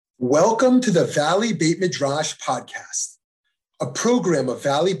Welcome to the Valley Beit Midrash podcast, a program of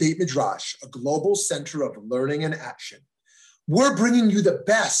Valley Beit Midrash, a global center of learning and action. We're bringing you the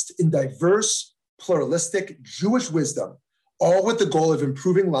best in diverse, pluralistic Jewish wisdom, all with the goal of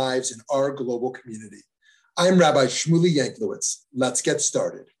improving lives in our global community. I'm Rabbi Shmuley Yanklowitz. Let's get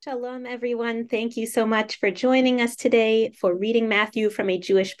started. Shalom, everyone. Thank you so much for joining us today for reading Matthew from a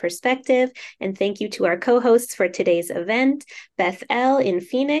Jewish perspective. And thank you to our co-hosts for today's event, Beth El in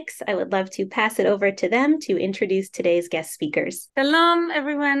Phoenix. I would love to pass it over to them to introduce today's guest speakers. Shalom,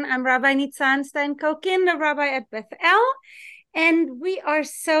 everyone. I'm Rabbi Nitzan Stein-Kokin, the rabbi at Beth El. And we are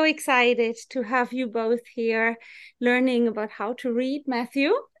so excited to have you both here learning about how to read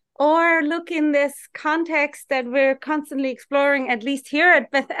Matthew, or look in this context that we're constantly exploring, at least here at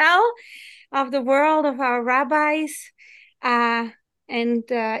Beth El, of the world of our rabbis and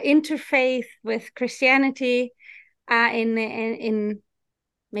interfaith with Christianity in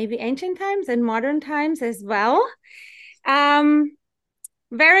maybe ancient times and modern times as well.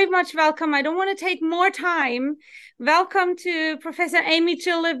 Very much welcome. I don't want to take more time. Welcome to Professor Amy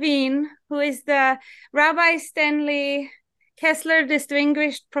Jill Levine, who is the Rabbi Stanley Kessler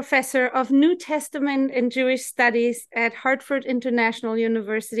Distinguished Professor of New Testament and Jewish Studies at Hartford International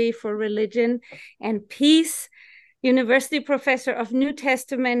University for Religion and Peace, University Professor of New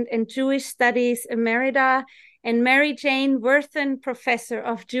Testament and Jewish Studies Emerita, and Mary Jane Worthen Professor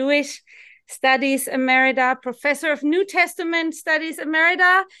of Jewish Studies Emerita, Professor of New Testament Studies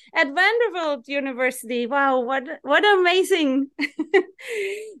Emerita at Vanderbilt University. Wow, what amazing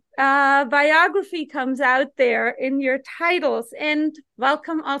biography comes out there in your titles. And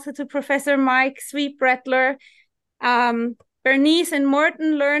welcome also to Professor Mike Sweet-Brettler, Bernice and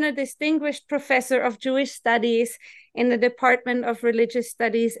Morton Lerner Distinguished Professor of Jewish Studies in the Department of Religious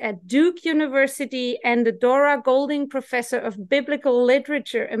Studies at Duke University, and the Dora Golding Professor of Biblical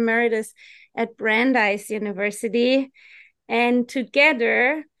Literature Emeritus at Brandeis University. And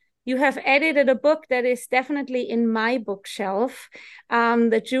together, you have edited a book that is definitely in my bookshelf,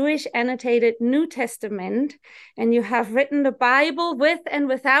 the Jewish Annotated New Testament. And you have written the Bible with and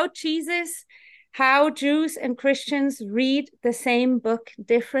without Jesus, how Jews and Christians read the same book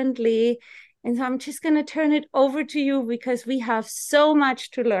differently. And so I'm just going to turn it over to you because we have so much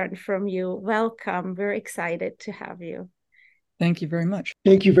to learn from you. Welcome. We're excited to have you. Thank you very much.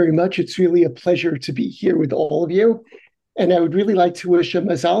 Thank you very much. It's really a pleasure to be here with all of you. And I would really like to wish a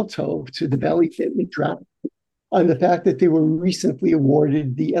Mazal Tov to the Valley Beit Midrash on the fact that they were recently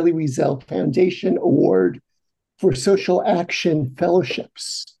awarded the Elie Wiesel Foundation Award for Social Action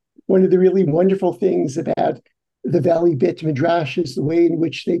Fellowships. One of the really wonderful things about the Valley Beit Midrash is the way in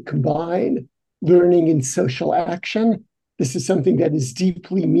which they combine learning and social action. This is something that is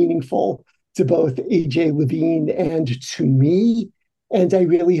deeply meaningful to both A.J. Levine and to me. And I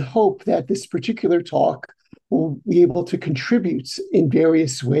really hope that this particular talk will be able to contribute in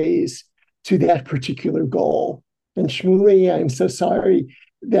various ways to that particular goal. And Shmuley, I'm so sorry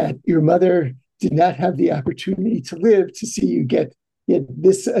that your mother did not have the opportunity to live to see you get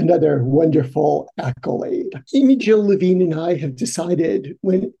this another wonderful accolade. Amy Jill Levine and I have decided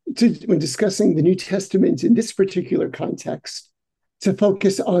when discussing the New Testament in this particular context to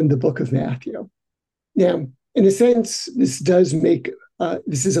focus on the book of Matthew. Now, in a sense, this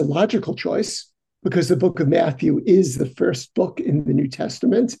is a logical choice because the book of Matthew is the first book in the New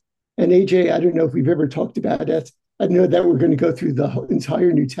Testament. And AJ, I don't know if we've ever talked about it. I know that we're going to go through the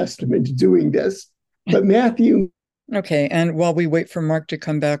entire New Testament doing this, but Matthew. Okay, and while we wait for Mark to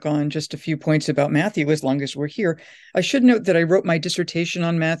come back on, just a few points about Matthew, as long as we're here. I should note that I wrote my dissertation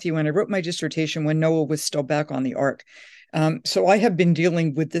on Matthew, and I wrote my dissertation when Noah was still back on the ark. So I have been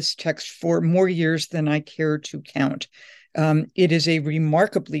dealing with this text for more years than I care to count. It is a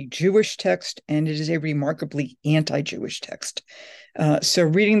remarkably Jewish text, and it is a remarkably anti-Jewish text. So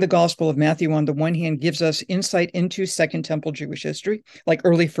reading the Gospel of Matthew on the one hand gives us insight into Second Temple Jewish history, like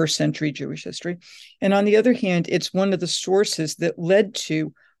early first century Jewish history. And on the other hand, it's one of the sources that led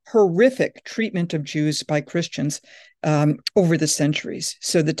to horrific treatment of Jews by Christians over the centuries.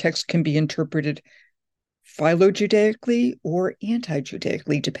 So the text can be interpreted philo-Judaically or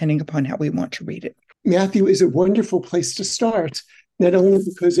anti-Judaically, depending upon how we want to read it. Matthew is a wonderful place to start, not only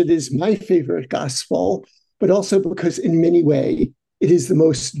because it is my favorite gospel, but also because in many ways it is the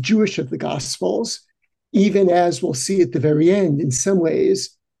most Jewish of the gospels, even as we'll see at the very end, in some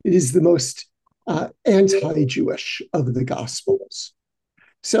ways, it is the most anti-Jewish of the gospels.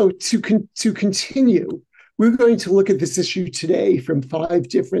 So to continue, we're going to look at this issue today from 5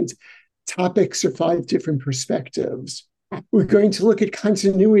 different topics or 5 different perspectives. We're going to look at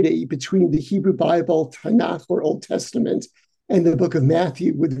continuity between the Hebrew Bible, Tanakh, or Old Testament, and the book of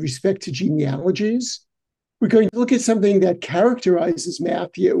Matthew with respect to genealogies. We're going to look at something that characterizes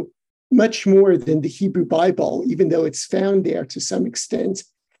Matthew much more than the Hebrew Bible, even though it's found there to some extent,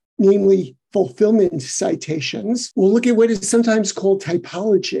 namely fulfillment citations. We'll look at what is sometimes called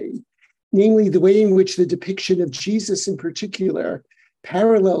typology, namely the way in which the depiction of Jesus in particular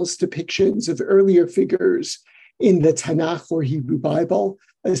parallels depictions of earlier figures in the Tanakh or Hebrew Bible,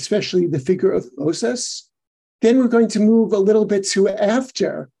 especially the figure of Moses. Then we're going to move a little bit to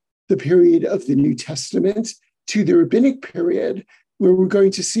after the period of the New Testament to the rabbinic period, where we're going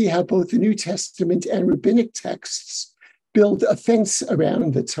to see how both the New Testament and rabbinic texts build a fence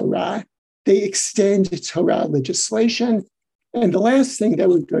around the Torah. They extend Torah legislation. And the last thing that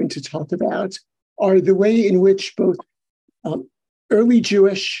we're going to talk about are the way in which both early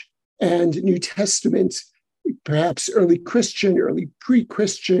Jewish and New Testament, perhaps early Christian, early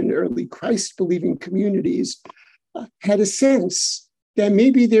pre-Christian, early Christ-believing communities had a sense that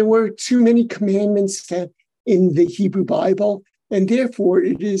maybe there were too many commandments in the Hebrew Bible, and therefore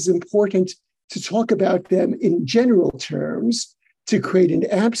it is important to talk about them in general terms, to create an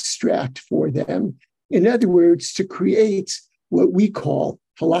abstract for them. In other words, to create what we call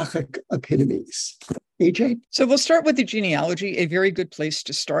halachic epitomes. AJ? So we'll start with the genealogy, a very good place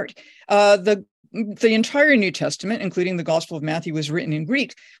to start. The entire New Testament, including the Gospel of Matthew, was written in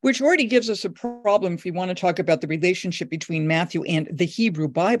Greek, which already gives us a problem if we want to talk about the relationship between Matthew and the Hebrew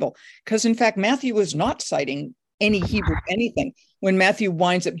Bible, because in fact, Matthew was not citing any Hebrew anything. When Matthew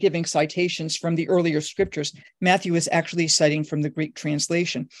winds up giving citations from the earlier scriptures, Matthew is actually citing from the Greek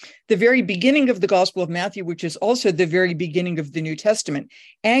translation. The very beginning of the Gospel of Matthew, which is also the very beginning of the New Testament,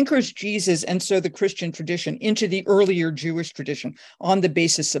 anchors Jesus and so the Christian tradition into the earlier Jewish tradition on the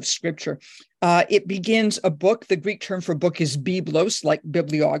basis of scripture. It begins a book. The Greek term for book is biblos, like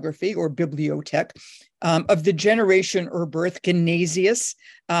bibliography or bibliotech, of the generation or birth, genesius,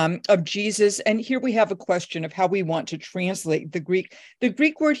 of Jesus. And here we have a question of how we want to translate the Greek. The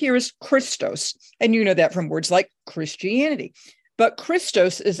Greek word here is Christos, and you know that from words like Christianity. But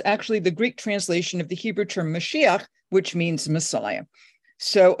Christos is actually the Greek translation of the Hebrew term Mashiach, which means Messiah.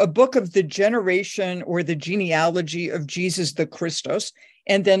 So a book of the generation or the genealogy of Jesus the Christos,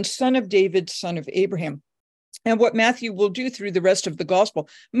 and then son of David, son of Abraham. And what Matthew will do through the rest of the gospel,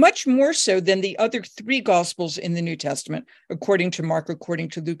 much more so than the other three gospels in the New Testament, according to Mark, according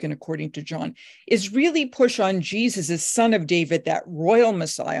to Luke, and according to John, is really push on Jesus as son of David, that royal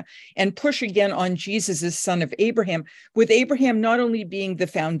Messiah, and push again on Jesus as son of Abraham, with Abraham not only being the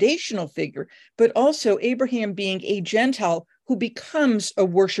foundational figure, but also Abraham being a Gentile who becomes a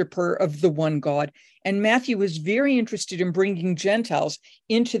worshiper of the one God. And Matthew is very interested in bringing Gentiles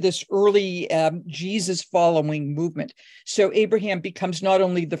into this early Jesus-following movement. So Abraham becomes not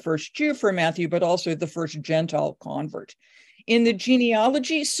only the first Jew for Matthew, but also the first Gentile convert. In the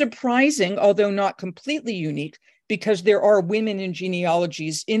genealogy, surprising, although not completely unique, because there are women in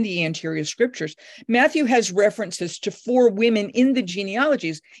genealogies in the anterior scriptures, Matthew has references to 4 women in the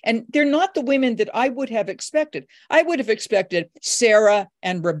genealogies, and they're not the women that I would have expected. I would have expected Sarah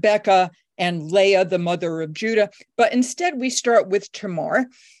and Rebecca and Leah, the mother of Judah. But instead, we start with Tamar.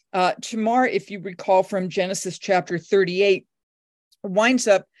 Tamar, if you recall from Genesis chapter 38, winds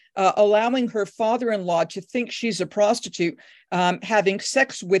up allowing her father-in-law to think she's a prostitute, having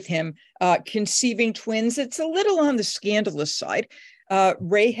sex with him, conceiving twins. It's a little on the scandalous side.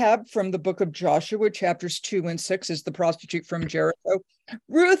 Rahab from the book of Joshua, chapters 2 and 6, is the prostitute from Jericho.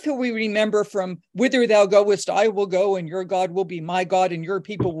 Ruth, who we remember from whither thou goest, I will go, and your God will be my God, and your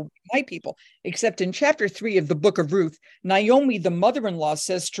people will be my people. Except in chapter 3 of the book of Ruth, Naomi, the mother-in-law,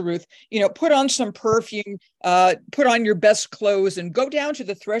 says to Ruth, put on some perfume, put on your best clothes, and go down to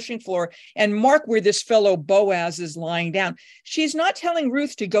the threshing floor and mark where this fellow Boaz is lying down. She's not telling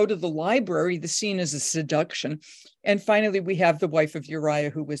Ruth to go to the library. The scene is a seduction. And finally, we have the wife of Uriah,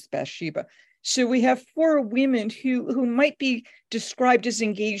 who was Bathsheba. So we have 4 women who might be described as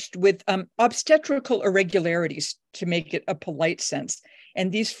engaged with obstetrical irregularities, to make it a polite sense.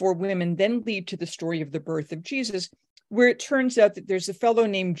 And these 4 women then lead to the story of the birth of Jesus, where it turns out that there's a fellow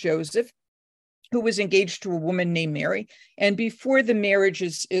named Joseph who was engaged to a woman named Mary. And before the marriage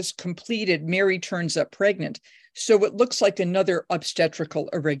is completed, Mary turns up pregnant. So it looks like another obstetrical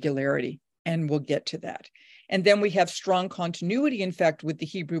irregularity, and we'll get to that. And then we have strong continuity, in fact, with the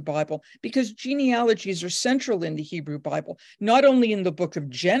Hebrew Bible, because genealogies are central in the Hebrew Bible, not only in the book of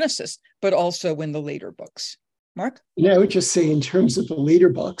Genesis, but also in the later books. Mark? I would just say, in terms of the later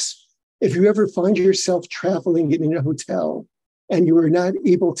books, if you ever find yourself traveling in a hotel and you are not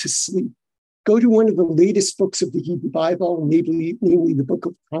able to sleep, go to one of the latest books of the Hebrew Bible, namely the book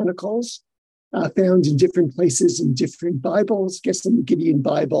of Chronicles. found in different places in different Bibles. I guess in the Gideon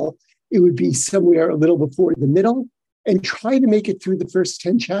Bible, it would be somewhere a little before the middle, and try to make it through the first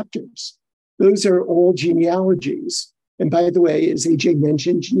 10 chapters. Those are all genealogies. And by the way, as AJ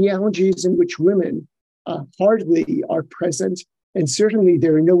mentioned, genealogies in which women hardly are present. And certainly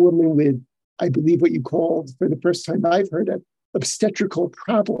there are no women with, I believe, what you called, for the first time I've heard of, obstetrical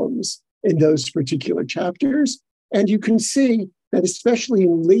problems in those particular chapters. And you can see that especially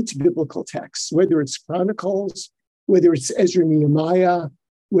in late biblical texts, whether it's Chronicles, whether it's Ezra, Nehemiah,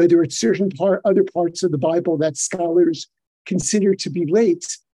 whether it's certain other parts of the Bible that scholars consider to be late,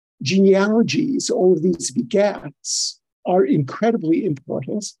 genealogies, all of these begats, are incredibly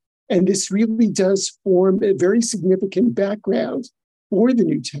important. And this really does form a very significant background for the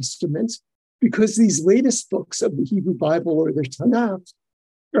New Testament, because these latest books of the Hebrew Bible or the Tanakh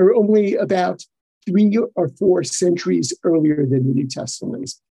are only about 3 or 4 centuries earlier than the New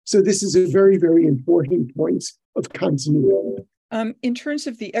Testament. So this is a very, very important point of continuity. In terms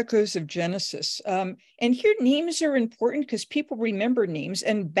of the echoes of Genesis, and here names are important because people remember names.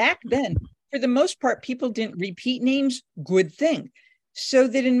 And back then, for the most part, people didn't repeat names, good thing. So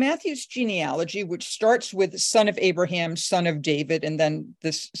that in Matthew's genealogy, which starts with son of Abraham, son of David, and then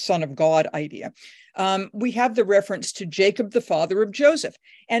this son of God idea, we have the reference to Jacob, the father of Joseph.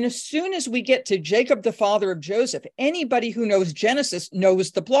 And as soon as we get to Jacob, the father of Joseph, anybody who knows Genesis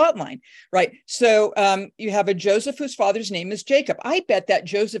knows the plot line, right? So you have a Joseph whose father's name is Jacob. I bet that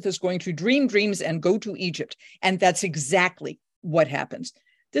Joseph is going to dream dreams and go to Egypt. And that's exactly what happens.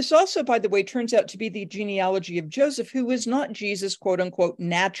 This also, by the way, turns out to be the genealogy of Joseph, who is not Jesus' quote unquote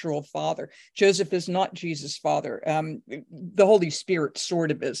natural father. Joseph is not Jesus' father. The Holy Spirit sort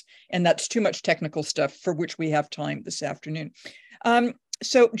of is. And that's too much technical stuff for which we have time this afternoon.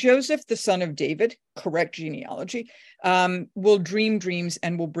 So Joseph, the son of David, correct genealogy, will dream dreams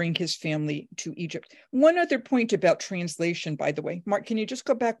and will bring his family to Egypt. One other point about translation, by the way. Mark, can you just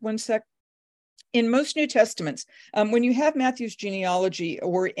go back one sec? In most New Testaments, when you have Matthew's genealogy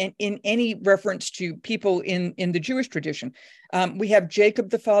or in any reference to people in the Jewish tradition, we have Jacob,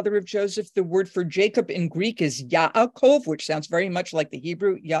 the father of Joseph. The word for Jacob in Greek is Yaakov, which sounds very much like the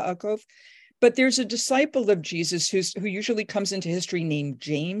Hebrew Yaakov. But there's a disciple of Jesus who usually comes into history named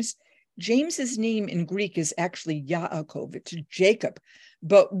James. James's name in Greek is actually Yaakov. It's Jacob.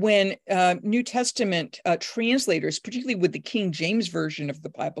 But when New Testament translators, particularly with the King James Version of the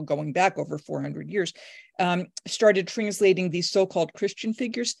Bible going back over 400 years, started translating these so-called Christian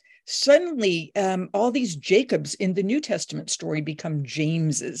figures, suddenly all these Jacobs in the New Testament story become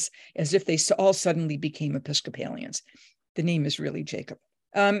Jameses, as if they all suddenly became Episcopalians. The name is really Jacob.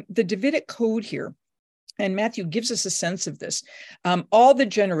 The Davidic code here, and Matthew gives us a sense of this. All the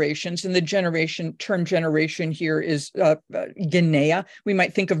generations, and the term generation here is Genea. We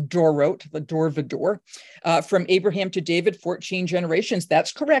might think of Dorot, the Dor Vador. From Abraham to David, 14 generations.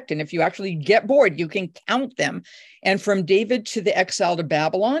 That's correct. And if you actually get bored, you can count them. And from David to the exile to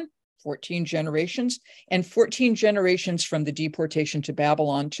Babylon, 14 generations, and 14 generations from the deportation to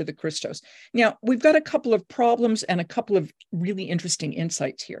Babylon to the Christos. Now, we've got a couple of problems and a couple of really interesting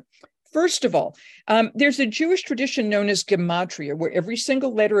insights here. First of all, there's a Jewish tradition known as gematria, where every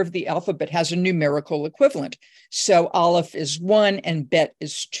single letter of the alphabet has a numerical equivalent. So Aleph is 1 and Bet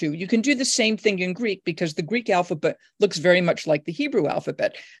is 2. You can do the same thing in Greek because the Greek alphabet looks very much like the Hebrew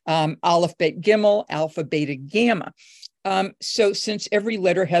alphabet. Aleph, Bet, Gimel, Alpha, Beta, Gamma. So since every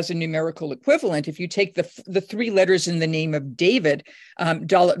letter has a numerical equivalent, if you take the 3 letters in the name of David,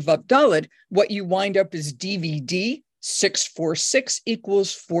 Dalet, Vav, Dalet, what you wind up is DVD. 646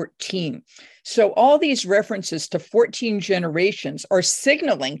 equals 14. So all these references to 14 generations are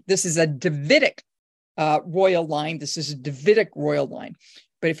signaling this is a Davidic royal line. This is a Davidic royal line.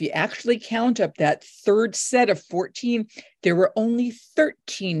 But if you actually count up that third set of 14, there were only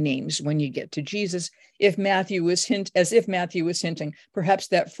 13 names when you get to Jesus. If Matthew was hinting, perhaps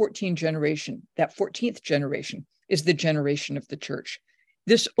that 14th generation is the generation of the church.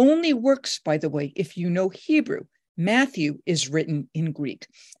 This only works, by the way, if you know Hebrew. Matthew is written in Greek.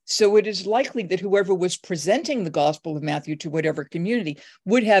 So it is likely that whoever was presenting the Gospel of Matthew to whatever community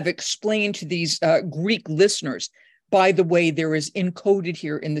would have explained to these Greek listeners, by the way, there is encoded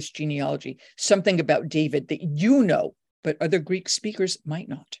here in this genealogy something about David that you know, but other Greek speakers might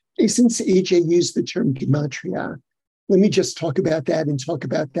not. Since AJ used the term gematria, let me just talk about that and talk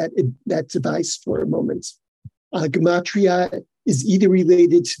about that device for a moment. Gematria is either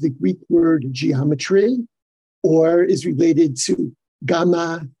related to the Greek word geometry, or is related to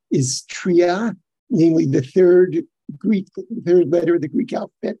gamma is tria, namely the third letter of the Greek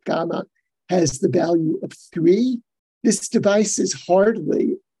alphabet, gamma, has the value of 3. This device is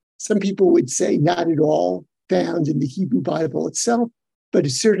hardly Some people would say not at all found in the Hebrew Bible itself, but it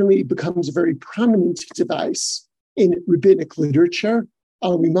certainly becomes a very prominent device in rabbinic literature.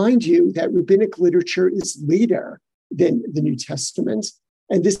 I'll remind you that rabbinic literature is later than the New Testament.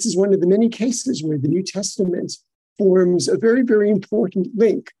 And this is one of the many cases where the New Testament forms a very, very important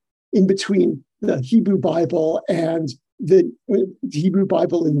link in between the Hebrew Bible and the Hebrew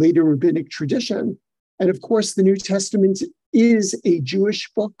Bible and later rabbinic tradition. And of course, the New Testament is a Jewish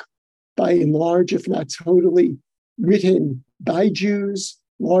book, by and large, if not totally, written by Jews,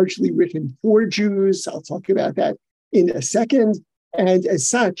 largely written for Jews. I'll talk about that in a second. And as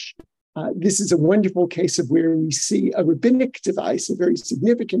such, this is a wonderful case of where we see a rabbinic device, a very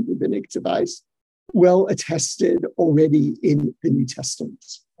significant rabbinic device, well attested already in the New Testament.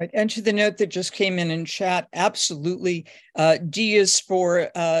 Right. And to the note that just came in chat, absolutely. D is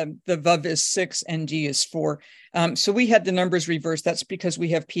 4, the Vav is 6, and D is 4. So we had the numbers reversed. That's because we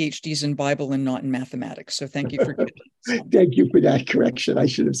have PhDs in Bible and not in mathematics. So thank you for giving us. Thank you for that correction. I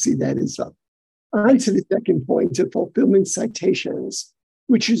should have seen that as well. On to the second point of fulfillment citations,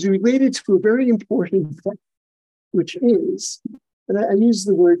 which is related to a very important fact, which is, and I use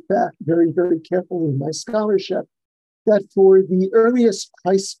the word fact very, very carefully in my scholarship, that for the earliest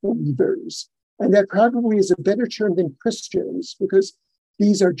Christ believers, and that probably is a better term than Christians, because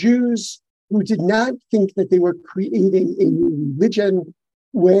these are Jews who did not think that they were creating a new religion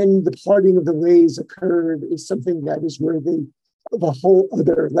when the parting of the ways occurred, is something that is worthy of a whole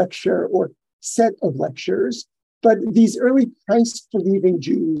other lecture or set of lectures. But these early Christ-believing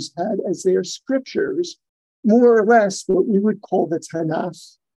Jews had as their scriptures more or less what we would call the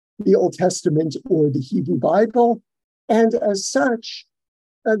Tanakh, the Old Testament, or the Hebrew Bible. And as such,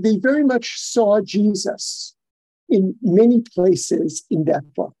 they very much saw Jesus in many places in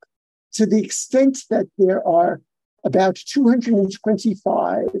that book, to the extent that there are about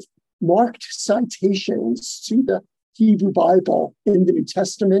 225 marked citations to the Hebrew Bible in the New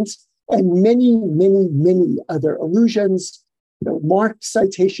Testament, and many, many, many other allusions. Marked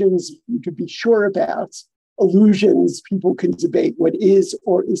citations you could be sure about. Allusions, people can debate what is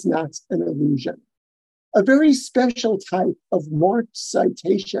or is not an allusion. A very special type of marked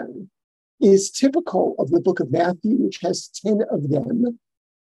citation is typical of the book of Matthew, which has 10 of them,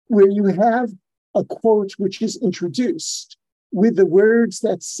 where you have a quote which is introduced with the words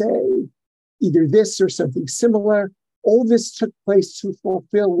that say either this or something similar. All this took place to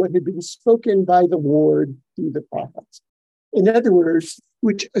fulfill what had been spoken by the Lord through the prophets. In other words,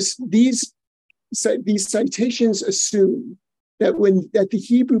 these citations assume that the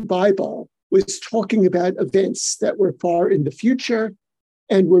Hebrew Bible was talking about events that were far in the future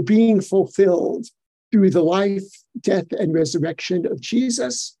and were being fulfilled through the life, death, and resurrection of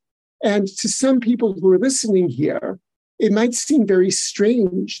Jesus. And to some people who are listening here, it might seem very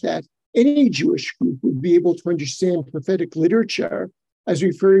strange that any Jewish group would be able to understand prophetic literature as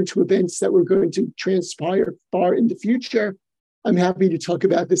referring to events that were going to transpire far in the future. I'm happy to talk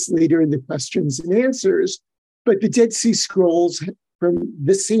about this later in the questions and answers, but the Dead Sea Scrolls from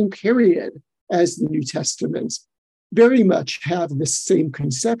the same period as the New Testament very much have the same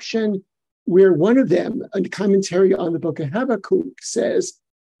conception, where one of them, a commentary on the book of Habakkuk, says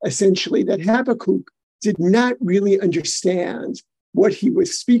essentially that Habakkuk did not really understand what he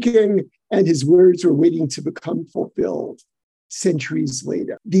was speaking, and his words were waiting to become fulfilled centuries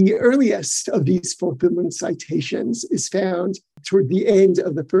later. The earliest of these fulfillment citations is found toward the end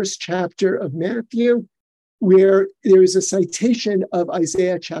of the first chapter of Matthew, where there is a citation of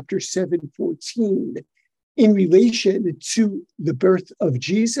Isaiah chapter 7:14 in relation to the birth of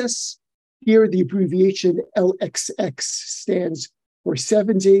Jesus. Here, the abbreviation LXX stands for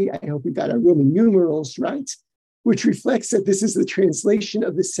 70. I hope we got our Roman numerals right, which reflects that this is the translation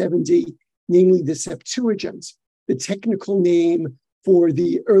of the 70, namely the Septuagint, the technical name for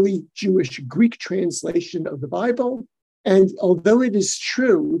the early Jewish Greek translation of the Bible. And although it is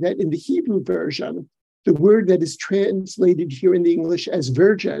true that in the Hebrew version, the word that is translated here in the English as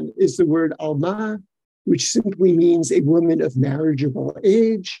virgin is the word alma, which simply means a woman of marriageable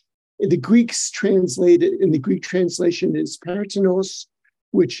age. In the Greek translation is partenos,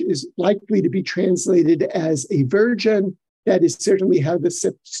 which is likely to be translated as a virgin. That is certainly how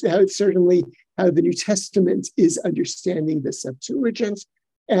the New Testament is understanding the Septuagint.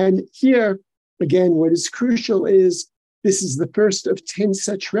 And here, again, what is crucial is this is the first of 10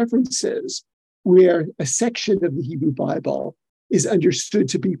 such references where a section of the Hebrew Bible is understood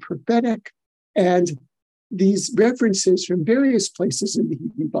to be prophetic. And these references from various places in the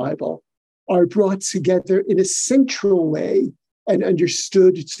Hebrew Bible are brought together in a central way and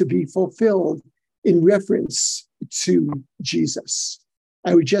understood to be fulfilled in reference to Jesus.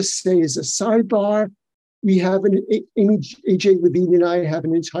 I would just say as a sidebar, we have A.J. Levine and I have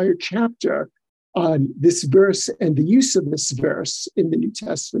an entire chapter on this verse and the use of this verse in the New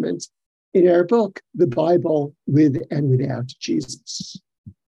Testament in our book, The Bible with and Without Jesus.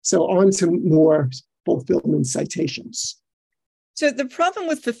 So on to more fulfillment citations. So the problem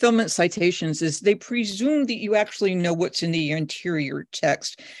with fulfillment citations is they presume that you actually know what's in the interior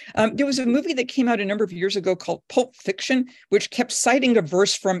text. There was a movie that came out a number of years ago called Pulp Fiction, which kept citing a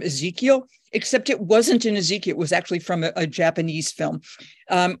verse from Ezekiel, except it wasn't in Ezekiel. It was actually from a Japanese film.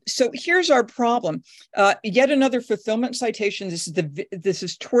 So here's our problem. Yet another fulfillment citation. This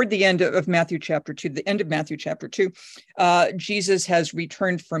is toward the end of Matthew chapter 2, the end of Matthew chapter 2. Jesus has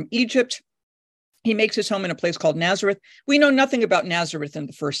returned from Egypt. He makes his home in a place called Nazareth. We know nothing about Nazareth in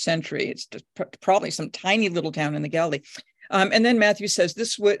the first century. It's probably some tiny little town in the Galilee. And then Matthew says,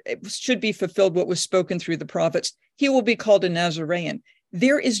 should be fulfilled what was spoken through the prophets. He will be called a Nazarene.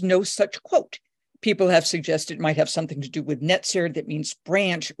 There is no such quote. People have suggested it might have something to do with Netzer, that means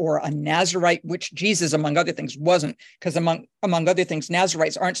branch, or a Nazarite, which Jesus, among other things, wasn't, because among other things,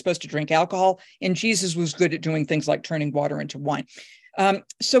 Nazarites aren't supposed to drink alcohol, and Jesus was good at doing things like turning water into wine.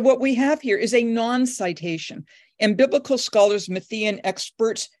 So what we have here is a non-citation, and biblical scholars, Matthean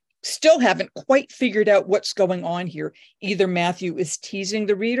experts, still haven't quite figured out what's going on here. Either Matthew is teasing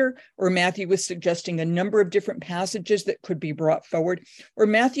the reader, or Matthew was suggesting a number of different passages that could be brought forward, or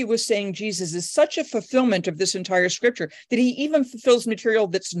Matthew was saying Jesus is such a fulfillment of this entire scripture that he even fulfills material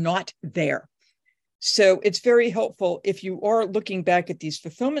that's not there. So it's very helpful if you are looking back at these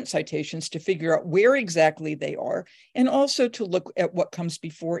fulfillment citations to figure out where exactly they are, and also to look at what comes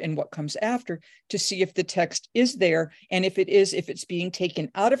before and what comes after to see if the text is there, and if it is, if it's being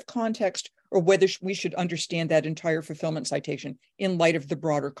taken out of context, or whether we should understand that entire fulfillment citation in light of the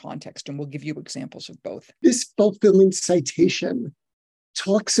broader context. And we'll give you examples of both. This fulfillment citation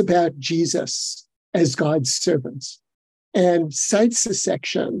talks about Jesus as God's servant and cites a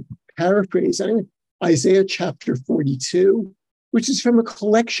section paraphrasing Isaiah chapter 42, which is from a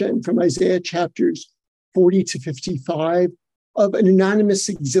collection from Isaiah chapters 40 to 55 of an anonymous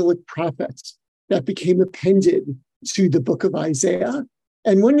exilic prophet that became appended to the book of Isaiah.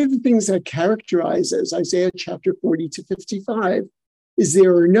 And one of the things that characterizes Isaiah chapter 40 to 55 is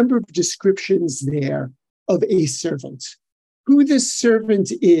there are a number of descriptions there of a servant. Who this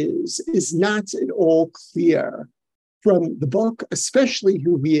servant is not at all clear from the book, especially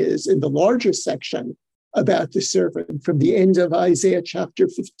who he is in the larger section about the servant from the end of Isaiah chapter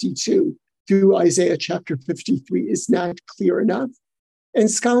 52 through Isaiah chapter 53 is not clear enough. And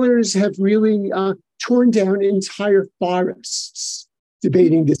scholars have really torn down entire forests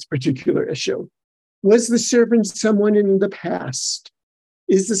debating this particular issue. Was the servant someone in the past?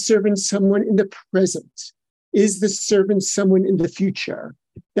 Is the servant someone in the present? Is the servant someone in the future?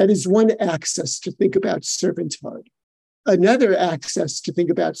 That is one axis to think about servanthood. Another axis to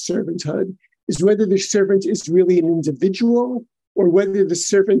think about servanthood is whether the servant is really an individual or whether the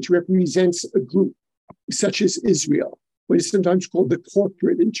servant represents a group, such as Israel, what is sometimes called the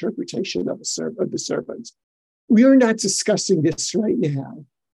corporate interpretation of the servant. We are not discussing this right now.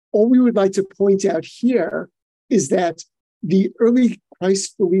 All we would like to point out here is that the early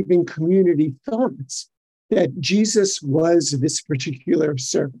Christ-believing community thought that Jesus was this particular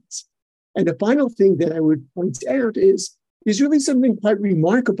servant. And the final thing that I would point out is there's really something quite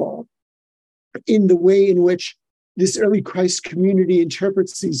remarkable in the way in which this early Christ community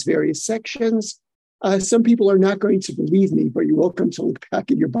interprets these various sections. Some people are not going to believe me, but you're welcome to look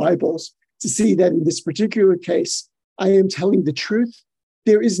back in your Bibles to see that in this particular case, I am telling the truth.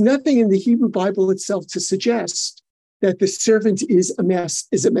 There is nothing in the Hebrew Bible itself to suggest that the servant is a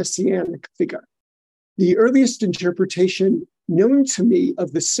messianic figure. The earliest interpretation known to me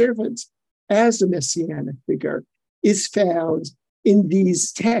of the servant as a messianic figure is found in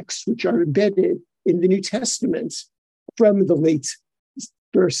these texts, which are embedded in the New Testament from the late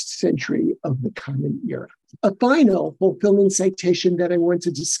first century of the Common Era. A final fulfillment citation that I want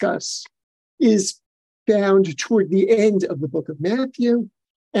to discuss is found toward the end of the book of Matthew.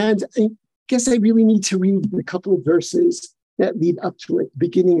 And I guess I really need to read a couple of verses that lead up to it,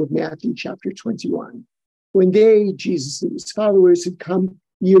 beginning of Matthew chapter 21. When they, Jesus and his followers, had come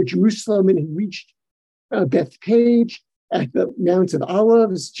near Jerusalem and had reached Bethphage at the Mount of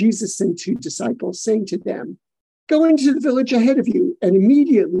Olives, Jesus sent two disciples, saying to them, "Go into the village ahead of you, and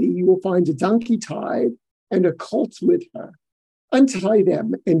immediately you will find a donkey tied and a colt with her. Untie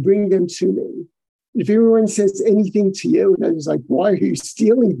them and bring them to me. If anyone says anything to you," and I was like, "Why are you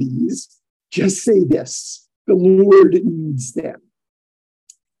stealing these?" "Just say this, the Lord needs them,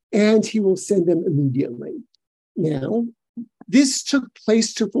 and he will send them immediately." Now, This took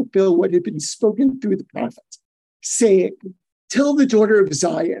place to fulfill what had been spoken through the prophet, saying, "Tell the daughter of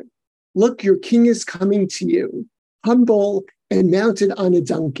Zion, look, your king is coming to you, humble and mounted on a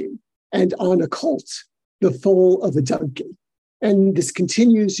donkey, and on a colt, the foal of a donkey." And this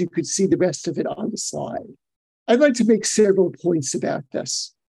continues. You could see the rest of it on the slide. I'd like to make several points about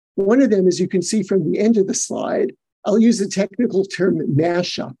this. One of them, as you can see from the end of the slide, I'll use the technical term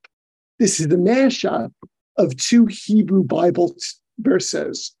mashup. This is the mashup of two Hebrew Bible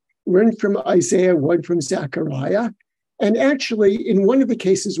verses, one from Isaiah, one from Zechariah. And actually, in one of the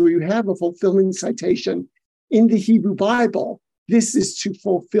cases where you have a fulfillment citation in the Hebrew Bible, this is to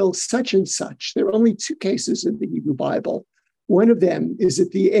fulfill such and such. There are only two cases in the Hebrew Bible. One of them is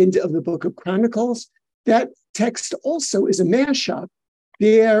at the end of the book of Chronicles. That text also is a mashup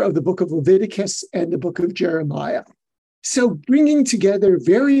there of the book of Leviticus and the book of Jeremiah. So bringing together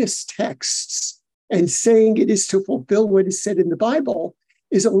various texts and saying it is to fulfill what is said in the Bible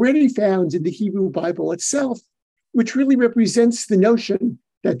is already found in the Hebrew Bible itself, which really represents the notion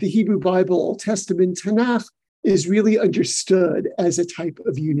that the Hebrew Bible, Old Testament, Tanakh, is really understood as a type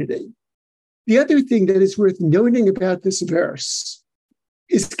of unity. The other thing that is worth noting about this verse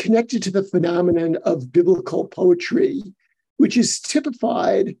is connected to the phenomenon of biblical poetry, which is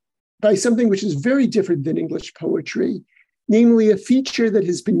typified by something which is very different than English poetry, namely a feature that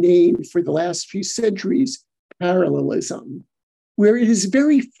has been named for the last few centuries, parallelism, where it is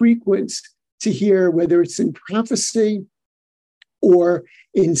very frequent to hear, whether it's in prophecy or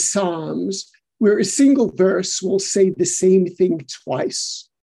in Psalms, where a single verse will say the same thing twice.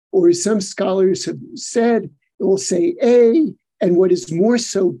 Or as some scholars have said, it will say A, and what is more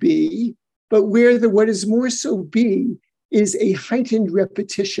so B, but where the what is more so B is a heightened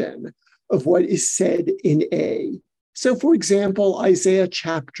repetition of what is said in A. So for example, Isaiah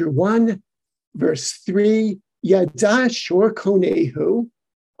chapter 1, verse 3, Yada shor konehu,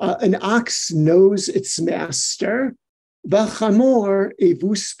 an ox knows its master, v'chamor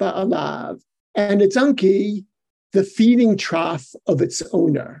evus ba'alav, and a donkey the feeding trough of its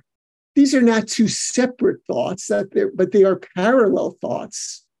owner. These are not two separate thoughts, but they are parallel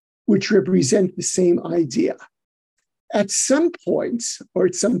thoughts which represent the same idea. At some point, or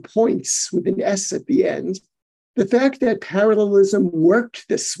at some points with an S at the end, the fact that parallelism worked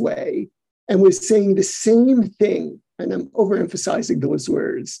this way and was saying the same thing, and I'm overemphasizing those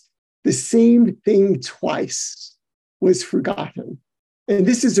words, the same thing twice, was forgotten. And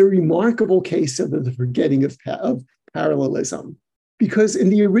this is a remarkable case of the forgetting of parallelism, because in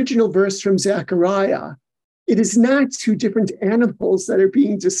the original verse from Zechariah, it is not two different animals that are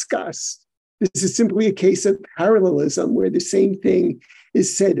being discussed. This is simply a case of parallelism where the same thing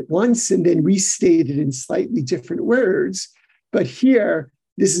is said once and then restated in slightly different words. But here,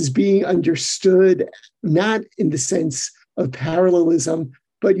 this is being understood not in the sense of parallelism,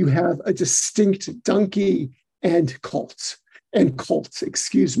 but you have a distinct donkey and colt.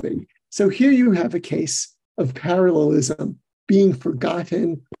 So here you have a case of parallelism being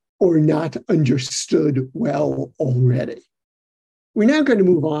forgotten or not understood well already. We're now going to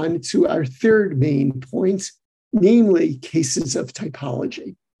move on to our third main point, namely cases of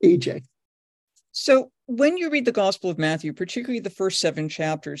typology. AJ. So when you read the Gospel of Matthew, particularly the first 7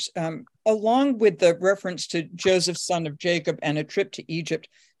 chapters, along with the reference to Joseph, son of Jacob, and a trip to Egypt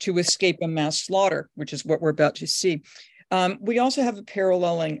to escape a mass slaughter, which is what we're about to see, we also have a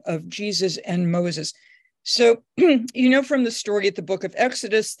paralleling of Jesus and Moses. So, you know from the story at the book of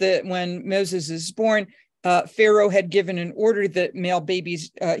Exodus that when Moses is born, Pharaoh had given an order that male babies,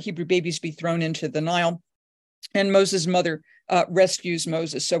 Hebrew babies, be thrown into the Nile. And Moses' mother rescues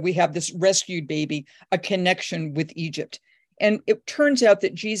Moses. So we have this rescued baby, a connection with Egypt. And it turns out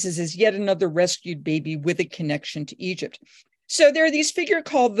that Jesus is yet another rescued baby with a connection to Egypt. So there are these figures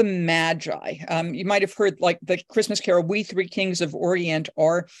called the Magi. You might have heard like the Christmas carol, "We Three Kings of Orient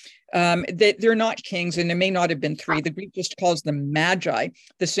Are." They're not kings, and there may not have been 3. The Greek just calls them Magi.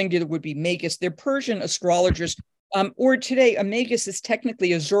 The singular would be Magus. They're Persian astrologers, or today a Magus is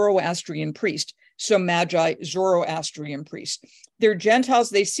technically a Zoroastrian priest. So Magi, Zoroastrian priests. They're Gentiles.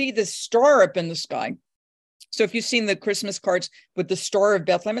 They see the star up in the sky. So if you've seen the Christmas cards with the Star of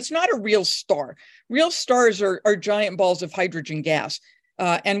Bethlehem, it's not a real star. Real stars are giant balls of hydrogen gas.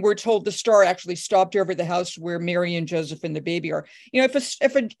 And we're told the star actually stopped over the house where Mary and Joseph and the baby are. You know,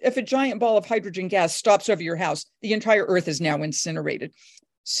 if a giant ball of hydrogen gas stops over your house, the entire earth is now incinerated.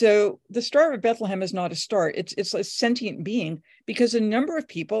 So the Star of Bethlehem is not a star. It's a sentient being, because a number of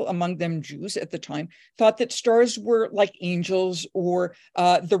people, among them Jews at the time, thought that stars were like angels or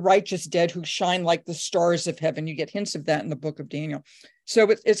the righteous dead who shine like the stars of heaven. You get hints of that in the book of Daniel.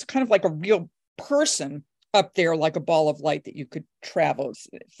 So it's kind of like a real person up there like a ball of light that you could travel,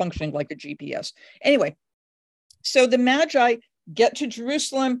 functioning like a GPS. Anyway, so the Magi get to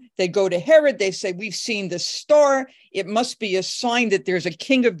Jerusalem. They go to Herod. They say, we've seen this star. It must be a sign that there's a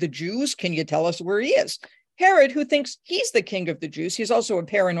king of the Jews. Can you tell us where he is? Herod, who thinks he's the king of the Jews, he's also a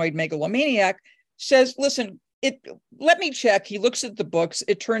paranoid megalomaniac, says, listen, let me check. He looks at the books.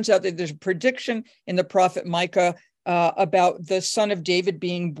 It turns out that there's a prediction in the prophet Micah about the son of David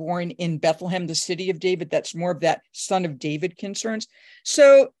being born in Bethlehem, the city of David. That's more of that son of David concerns.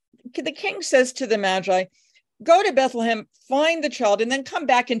 So the king says to the Magi, go to Bethlehem, find the child, and then come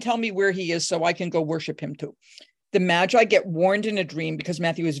back and tell me where he is so I can go worship him too. The Magi get warned in a dream, because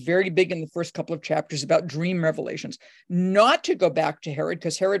Matthew is very big in the first couple of chapters about dream revelations, not to go back to Herod,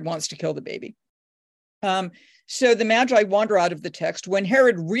 because Herod wants to kill the baby. So the Magi wander out of the text. When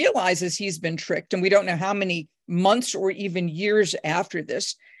Herod realizes he's been tricked, and we don't know how many months or even years after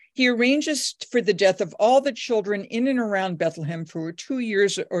this, he arranges for the death of all the children in and around Bethlehem who were 2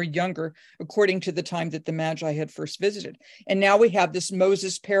 years or younger, according to the time that the Magi had first visited. And now we have this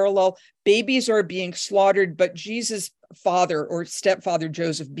Moses parallel. Babies are being slaughtered, but Jesus' father or stepfather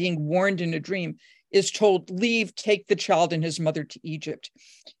Joseph, being warned in a dream, is told, leave, take the child and his mother to Egypt.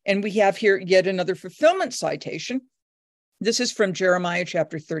 And we have here yet another fulfillment citation. This is from Jeremiah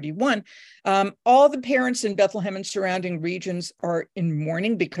chapter 31. All the parents in Bethlehem and surrounding regions are in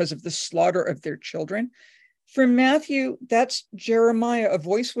mourning because of the slaughter of their children. For Matthew, that's Jeremiah. A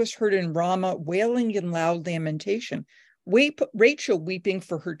voice was heard in Ramah, wailing in loud lamentation. Rachel weeping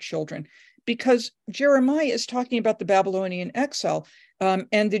for her children, because Jeremiah is talking about the Babylonian exile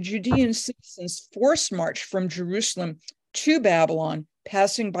and the Judean citizens' forced march from Jerusalem to Babylon,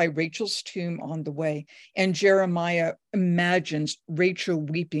 passing by Rachel's tomb on the way. And Jeremiah imagines Rachel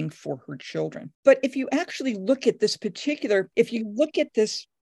weeping for her children. But if you actually look at this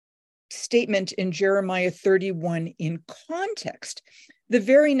statement in Jeremiah 31 in context, the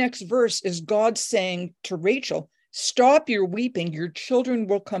very next verse is God saying to Rachel, stop your weeping. Your children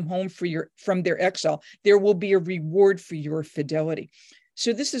will come home from their exile. There will be a reward for your fidelity.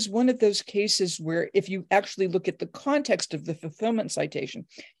 So this is one of those cases where if you actually look at the context of the fulfillment citation,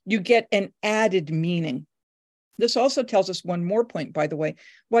 you get an added meaning. This also tells us one more point, by the way,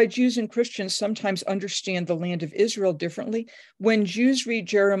 why Jews and Christians sometimes understand the land of Israel differently. When Jews read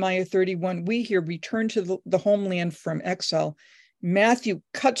Jeremiah 31, we hear return to the homeland from exile. Matthew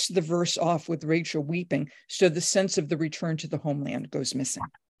cuts the verse off with Rachel weeping, so the sense of the return to the homeland goes missing.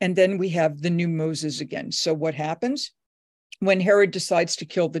 And then we have the new Moses again. So what happens? When Herod decides to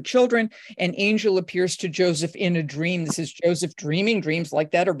kill the children, an angel appears to Joseph in a dream. This is Joseph dreaming dreams like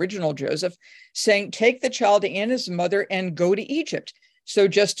that original Joseph, saying, take the child and his mother and go to Egypt. So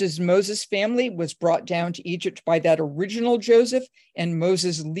just as Moses' family was brought down to Egypt by that original Joseph, and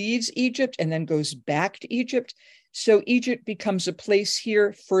Moses leaves Egypt and then goes back to Egypt, so Egypt becomes a place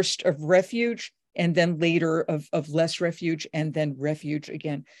here, first of refuge, and then later of less refuge, and then refuge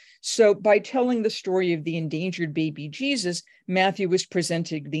again. So by telling the story of the endangered baby Jesus, Matthew is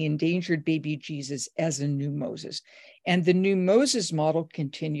presenting the endangered baby Jesus as a new Moses. And the new Moses model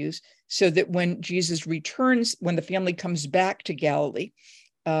continues so that when Jesus returns, when the family comes back to Galilee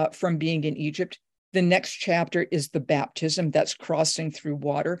from being in Egypt, the next chapter is the baptism, that's crossing through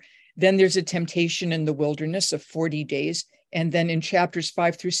water. Then there's a temptation in the wilderness of 40 days. And then in chapters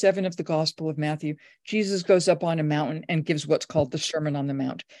 5 through 7 of the Gospel of Matthew, Jesus goes up on a mountain and gives what's called the Sermon on the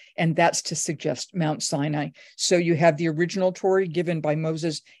Mount. And that's to suggest Mount Sinai. So you have the original Torah given by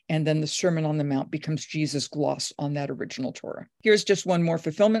Moses, and then the Sermon on the Mount becomes Jesus' gloss on that original Torah. Here's just one more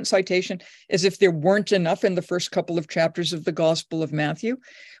fulfillment citation, as if there weren't enough in the first couple of chapters of the Gospel of Matthew.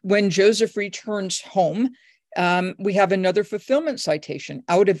 When Joseph returns home, we have another fulfillment citation.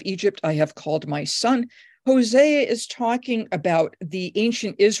 Out of Egypt I have called my son. Hosea is talking about the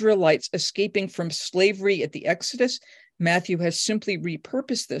ancient Israelites escaping from slavery at the Exodus. Matthew has simply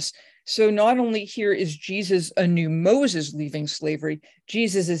repurposed this. So not only here is Jesus a new Moses leaving slavery,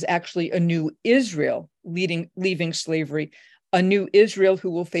 Jesus is actually a new Israel leaving slavery, a new Israel who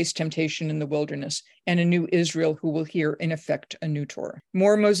will face temptation in the wilderness, and a new Israel who will hear, in effect, a new Torah.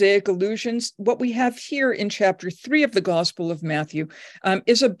 More Mosaic allusions. What we have here in chapter 3 of the Gospel of Matthew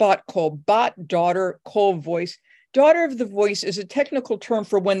is a bat kol, bat, daughter, kol, voice. Daughter of the voice is a technical term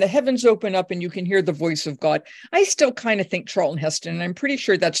for when the heavens open up and you can hear the voice of God. I still kind of think Charlton Heston, and I'm pretty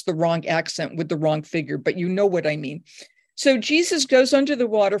sure that's the wrong accent with the wrong figure, but you know what I mean. So Jesus goes under the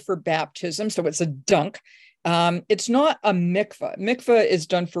water for baptism, so it's a dunk. It's not a mikvah. Mikvah is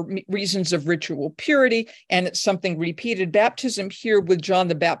done for reasons of ritual purity, and it's something repeated. Baptism here with John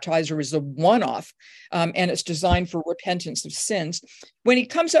the Baptizer is a one-off, and it's designed for repentance of sins. When he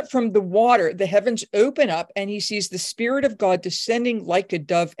comes up from the water, the heavens open up, and he sees the Spirit of God descending like a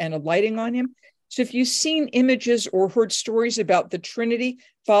dove and alighting on him. So if you've seen images or heard stories about the Trinity,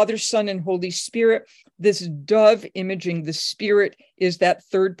 Father, Son, and Holy Spirit, this dove imaging the Spirit is that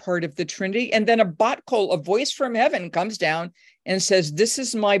third part of the Trinity. And then a bat kol, a voice from heaven, comes down and says, "This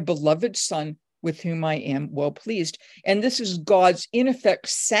is my beloved Son with whom I am well pleased." And this is God's, in effect,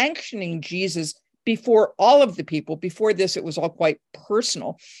 sanctioning Jesus before all of the people. Before this, it was all quite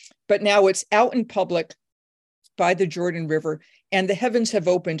personal. But now it's out in public by the Jordan River, and the heavens have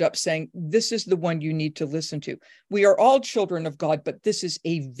opened up saying, this is the one you need to listen to. We are all children of God, but this is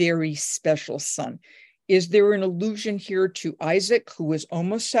a very special son. Is there an allusion here to Isaac, who was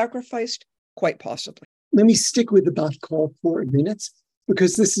almost sacrificed? Quite possibly. Let me stick with the bat kol for a minute,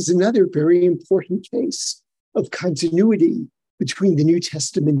 because this is another very important case of continuity between the New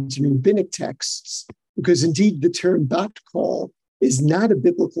Testament and rabbinic texts, because indeed the term bat kol is not a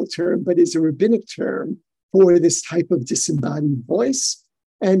biblical term, but is a rabbinic term for this type of disembodied voice.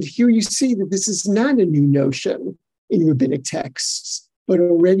 And here you see that this is not a new notion in rabbinic texts, but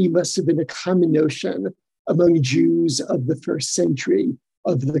already must have been a common notion among Jews of the first century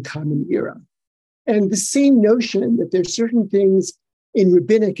of the Common Era. And the same notion that there's certain things in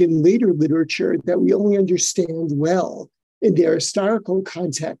rabbinic and later literature that we only understand well in their historical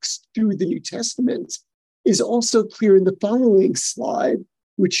context through the New Testament is also clear in the following slide,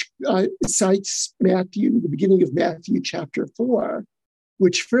 which cites Matthew, the beginning of Matthew chapter 4,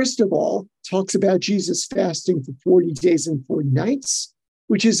 which first of all talks about Jesus fasting for 40 days and 40 nights,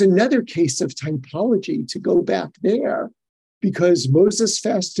 which is another case of typology to go back there, because Moses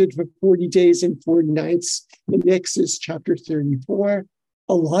fasted for 40 days and 40 nights in Exodus chapter 34.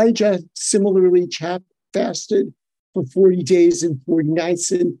 Elijah similarly fasted for 40 days and 40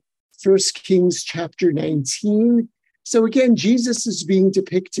 nights in 1 Kings chapter 19. So again, Jesus is being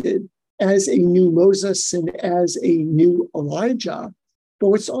depicted as a new Moses and as a new Elijah. But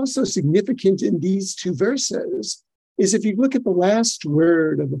what's also significant in these two verses is if you look at the last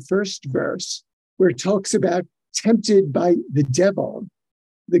word of the first verse, where it talks about tempted by the devil,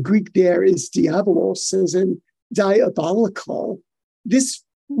 the Greek there is diabolos, as in diabolical. This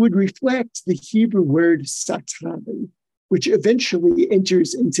would reflect the Hebrew word Satan, which eventually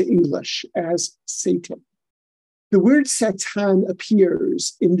enters into English as Satan. The word Satan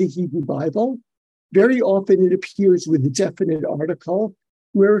appears in the Hebrew Bible. Very often it appears with a definite article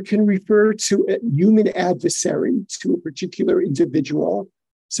where it can refer to a human adversary, to a particular individual,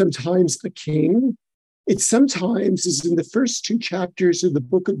 sometimes a king. It sometimes, as in the first two chapters of the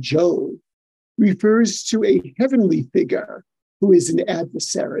book of Job, refers to a heavenly figure who is an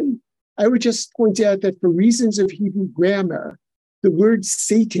adversary. I would just point out that for reasons of Hebrew grammar, the word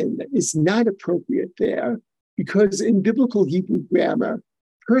Satan is not appropriate there, because in biblical Hebrew grammar,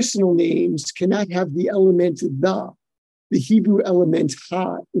 personal names cannot have the element the Hebrew element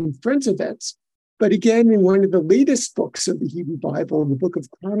ha in front of it. But again, in one of the latest books of the Hebrew Bible, the book of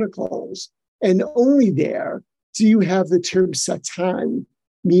Chronicles, and only there do you have the term Satan,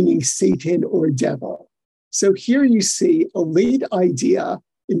 meaning Satan or devil. So here you see a late idea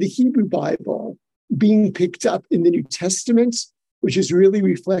in the Hebrew Bible being picked up in the New Testament, which is really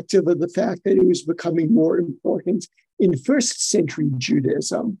reflective of the fact that it was becoming more important in first century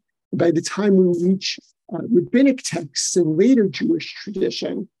Judaism. By the time we reach rabbinic texts and later Jewish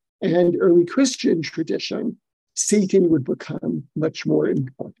tradition and early Christian tradition, Satan would become much more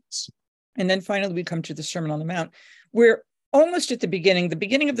important. And then finally, we come to the Sermon on the Mount, where almost at the beginning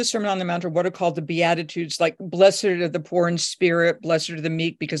of the Sermon on the Mount are what are called the Beatitudes, like blessed are the poor in spirit, blessed are the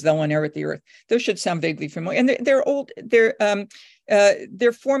meek, because they'll inherit the earth. Those should sound vaguely familiar. And they're old, they're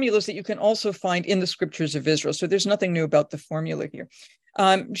formulas that you can also find in the scriptures of Israel. So there's nothing new about the formula here.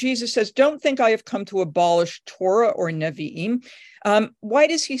 Jesus says, don't think I have come to abolish Torah or Nevi'im. Why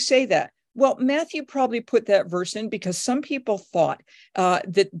does he say that? Well, Matthew probably put that verse in because some people thought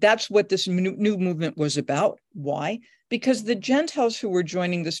that that's what this new movement was about. Why? Because the Gentiles who were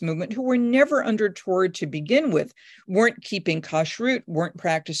joining this movement, who were never under Torah to begin with, weren't keeping kashrut, weren't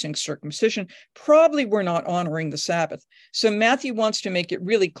practicing circumcision, probably were not honoring the Sabbath. So Matthew wants to make it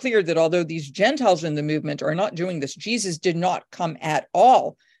really clear that although these Gentiles in the movement are not doing this, Jesus did not come at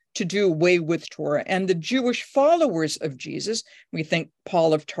all to do away with Torah. And the Jewish followers of Jesus, we think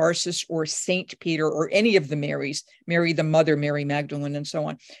Paul of Tarsus or Saint Peter or any of the Marys, Mary the mother, Mary Magdalene, and so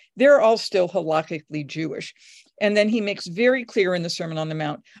on, they're all still halakhically Jewish. And then he makes very clear in the Sermon on the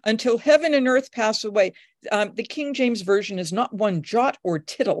Mount, until heaven and earth pass away. The King James Version is not one jot or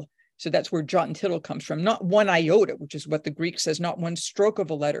tittle. So that's where jot and tittle comes from. Not one iota, which is what the Greek says, not one stroke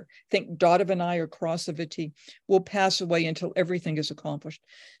of a letter. Think dot of an I or cross of a T will pass away until everything is accomplished.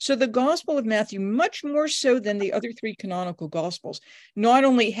 So the Gospel of Matthew, much more so than the other three canonical Gospels, not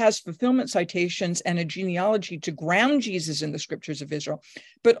only has fulfillment citations and a genealogy to ground Jesus in the scriptures of Israel,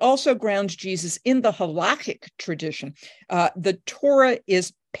 but also grounds Jesus in the halakhic tradition. The Torah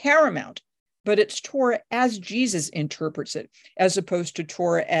is paramount, but it's Torah as Jesus interprets it, as opposed to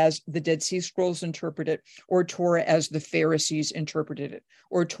Torah as the Dead Sea Scrolls interpret it, or Torah as the Pharisees interpreted it,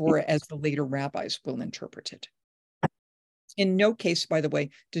 or Torah as the later rabbis will interpret it. In no case, by the way,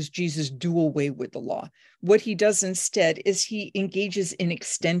 does Jesus do away with the law. What he does instead is he engages in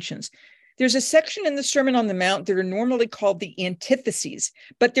extensions. There's a section in the Sermon on the Mount that are normally called the antitheses,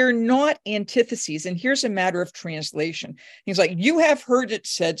 but they're not antitheses. And here's a matter of translation. He's like, you have heard it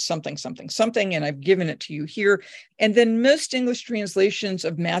said something, something, something, and I've given it to you here. And then most English translations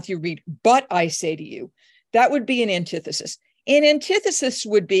of Matthew read, but I say to you. That would be an antithesis. An antithesis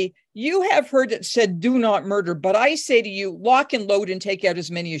would be, you have heard it said, do not murder, but I say to you, lock and load and take out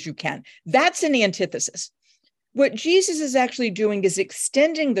as many as you can. That's an antithesis. What Jesus is actually doing is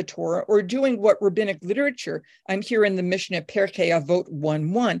extending the Torah, or doing what rabbinic literature, I'm here in the Mishnah, Perkei Avot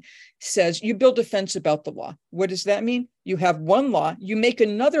 1:1, says, you build a fence about the law. What does that mean? You have one law, you make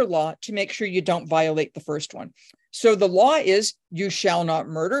another law to make sure you don't violate the first one. So the law is, you shall not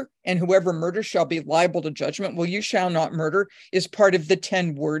murder, and whoever murders shall be liable to judgment. Well, you shall not murder is part of the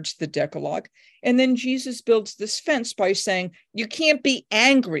 10 words, the Decalogue. And then Jesus builds this fence by saying, you can't be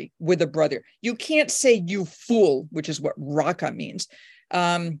angry with a brother. You can't say you fool, which is what raka means,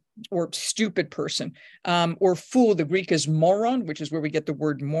 or stupid person, or fool. The Greek is moron, which is where we get the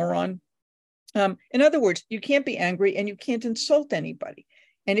word moron. In other words, you can't be angry and you can't insult anybody.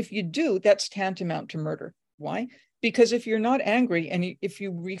 And if you do, that's tantamount to murder. Why? Because if you're not angry and if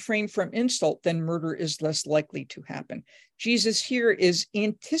you refrain from insult, then murder is less likely to happen. Jesus here is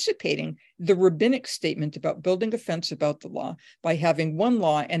anticipating the rabbinic statement about building a fence about the law by having one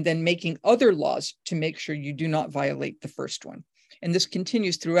law and then making other laws to make sure you do not violate the first one. And this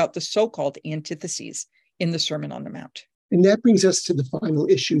continues throughout the so-called antitheses in the Sermon on the Mount. And that brings us to the final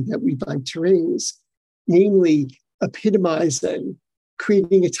issue that we'd like to raise, namely epitomizing,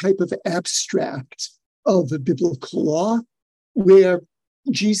 creating a type of abstract of the biblical law, where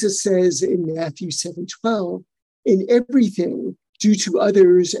Jesus says in Matthew 7:12, in everything, do to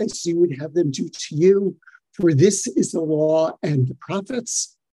others as you would have them do to you, for this is the law and the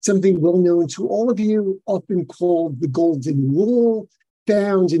prophets, something well known to all of you, often called the Golden Rule,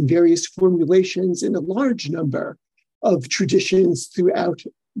 found in various formulations in a large number of traditions throughout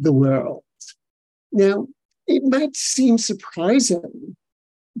the world. Now, it might seem surprising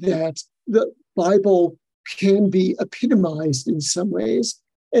that the Bible can be epitomized in some ways,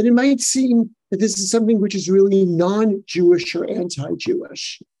 and it might seem that this is something which is really non-Jewish or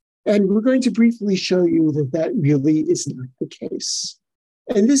anti-Jewish. And we're going to briefly show you that that really is not the case.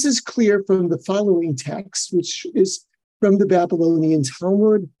 And this is clear from the following text, which is from the Babylonian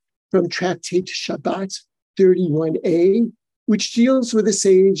Talmud, from Tractate Shabbat 31a, which deals with a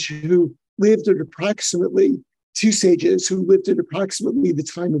sage who lived at approximately, two sages who lived at approximately the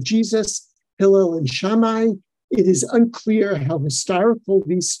time of Jesus, Hillel and Shammai. It is unclear how historical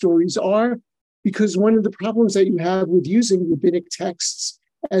these stories are, because one of the problems that you have with using rabbinic texts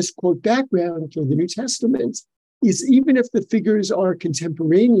as, quote, background for the New Testament is even if the figures are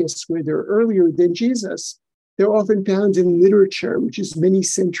contemporaneous, where they're earlier than Jesus, they're often found in literature, which is many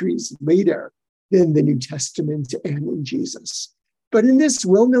centuries later than the New Testament and in Jesus. But in this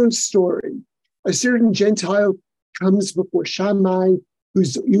well-known story, a certain Gentile comes before Shammai,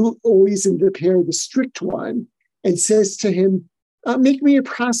 who's always in the pair, the strict one, and says to him, make me a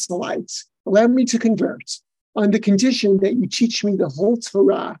proselyte, allow me to convert, on the condition that you teach me the whole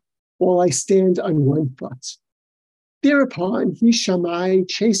Torah while I stand on one foot. Thereupon, he, Shammai,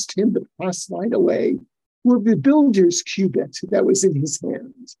 chased him, the proselyte, away with the builder's cubit that was in his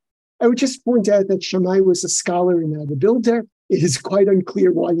hand. I would just point out that Shammai was a scholar and not a builder. It is quite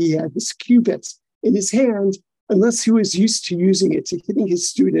unclear why he had this cubit in his hand, unless he was used to using it to hitting his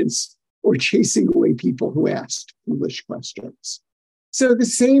students or chasing away people who asked foolish questions. So the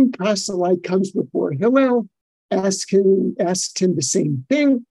same proselyte comes before Hillel, asked him the same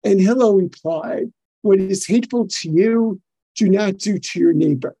thing, and Hillel replied, what is hateful to you, do not do to your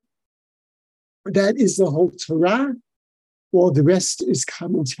neighbor. That is the whole Torah, while the rest is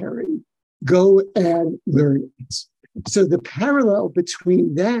commentary. Go and learn it. So the parallel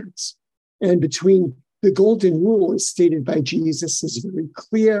between that and between The golden rule, as stated by Jesus, is very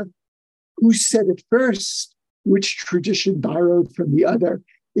clear. Who said it first, which tradition borrowed from the other,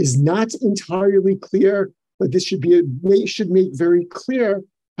 is not entirely clear, but this should make very clear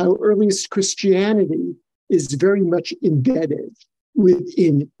how earliest Christianity is very much embedded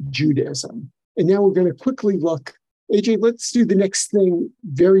within Judaism. And now we're going to quickly look. AJ, let's do the next thing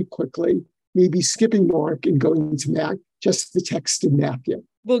very quickly, maybe skipping Mark and going to Matt, just the text in Matthew.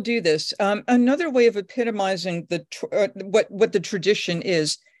 We'll do this. Another way of epitomizing what the tradition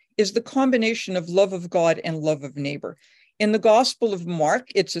is the combination of love of God and love of neighbor. In the Gospel of Mark,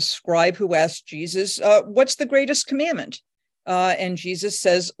 it's a scribe who asks Jesus, what's the greatest commandment? And Jesus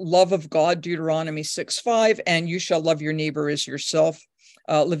says, love of God, Deuteronomy 6:5, and you shall love your neighbor as yourself,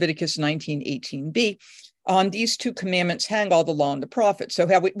 Leviticus 19:18b. On these two commandments hang all the law and the prophets. So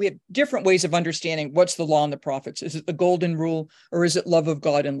we have different ways of understanding what's the law and the prophets. Is it the golden rule, or is it love of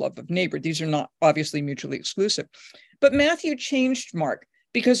God and love of neighbor? These are not obviously mutually exclusive. But Matthew changed Mark,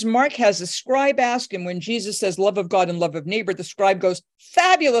 because Mark has a scribe ask him when Jesus says love of God and love of neighbor, the scribe goes,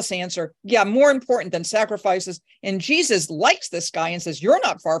 fabulous answer. Yeah, more important than sacrifices. And Jesus likes this guy and says, you're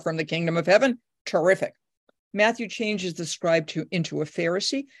not far from the kingdom of heaven. Terrific. Matthew changes the scribe into a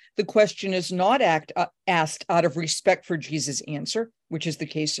Pharisee. The question is not asked out of respect for Jesus' answer, which is the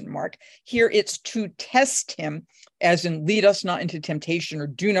case in Mark. Here it's to test him, as in lead us not into temptation or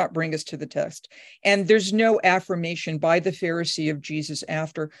do not bring us to the test. And there's no affirmation by the Pharisee of Jesus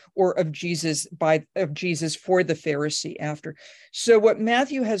after, or of Jesus for the Pharisee after. So what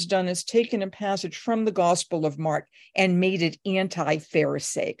Matthew has done is taken a passage from the Gospel of Mark and made it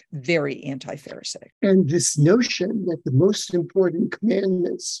anti-Pharisaic, very anti-Pharisaic. And this notion that the most important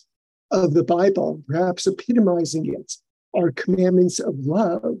commandments of the Bible, perhaps epitomizing it, are commandments of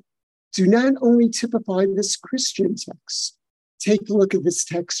love, do not only typify this Christian text. Take a look at this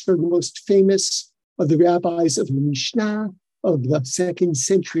text from the most famous of the rabbis of the Mishnah of the 2nd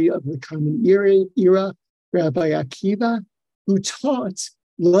century of the Common Era, Rabbi Akiva, who taught,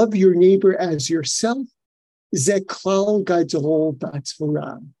 love your neighbor as yourself, ze klal gadol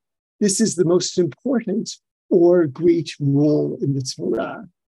b'Torah. This is the most important or great rule in the Torah.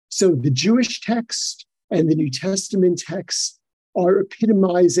 So the Jewish text and the New Testament text are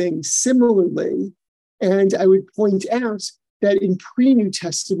epitomizing similarly. And I would point out that in pre-New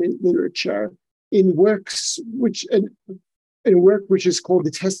Testament literature, in a work which is called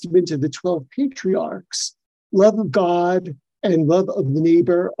the Testament of the 12 Patriarchs, love of God and love of the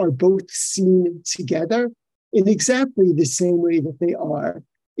neighbor are both seen together in exactly the same way that they are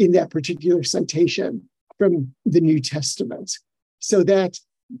in that particular citation from the New Testament. So that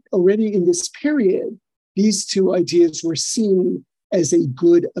already in this period, these two ideas were seen as a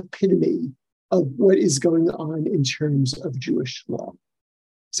good epitome of what is going on in terms of Jewish law.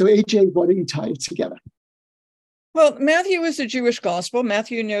 So AJ, why don't you tie it together? Well, Matthew is a Jewish gospel.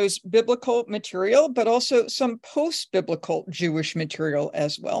 Matthew knows biblical material, but also some post-biblical Jewish material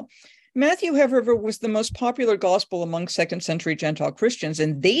as well. Matthew, however, was the most popular gospel among 2nd century Gentile Christians,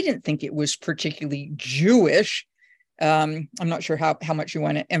 and they didn't think it was particularly Jewish. I'm not sure how much you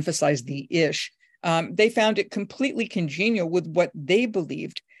want to emphasize the ish. They found it completely congenial with what they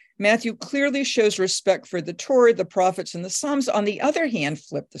believed. Matthew clearly shows respect for the Torah, the prophets, and the Psalms. On the other hand,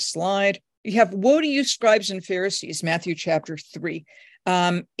 flip the slide. You have, woe to you, scribes and Pharisees, Matthew chapter 3.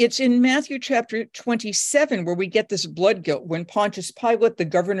 It's in Matthew chapter 27 where we get this blood guilt when Pontius Pilate, the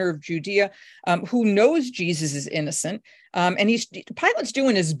governor of Judea, who knows Jesus is innocent, and Pilate's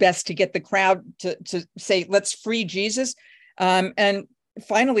doing his best to get the crowd to say, let's free Jesus. And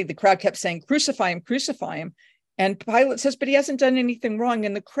finally, the crowd kept saying, crucify him, crucify him. And Pilate says, but he hasn't done anything wrong.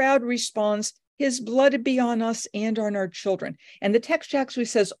 And the crowd responds, his blood be on us and on our children. And the text actually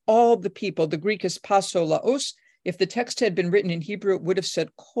says all the people. The Greek is pasolaos. If the text had been written in Hebrew, it would have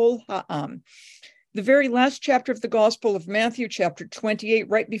said kol ha'am. The very last chapter of the Gospel of Matthew, chapter 28,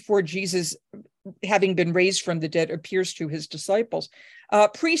 right before Jesus, having been raised from the dead, appears to his disciples.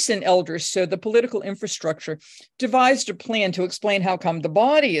 Priests and elders, so the political infrastructure, devised a plan to explain how come the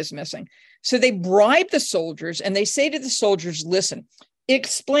body is missing. So they bribe the soldiers and they say to the soldiers, listen,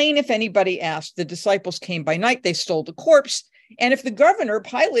 explain if anybody asked. The disciples came by night, they stole the corpse. And if the governor,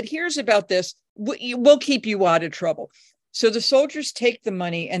 Pilate, hears about this, we'll keep you out of trouble. So the soldiers take the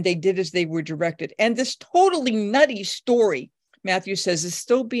money and they did as they were directed. And this totally nutty story, Matthew says, is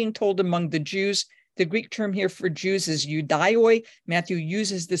still being told among the Jews. The Greek term here for Jews is Judaioi. Matthew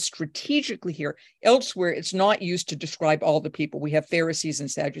uses this strategically here. Elsewhere, it's not used to describe all the people. We have Pharisees and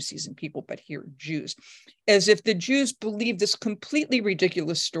Sadducees and people, but here, Jews. As if the Jews believe this completely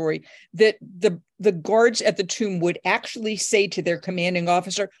ridiculous story that the guards at the tomb would actually say to their commanding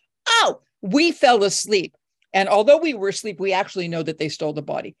officer, oh, we fell asleep. And although we were asleep, we actually know that they stole the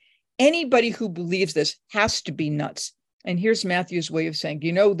body. Anybody who believes this has to be nuts. And here's Matthew's way of saying,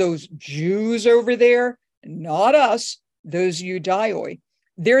 you know, those Jews over there, not us, those Judaioi,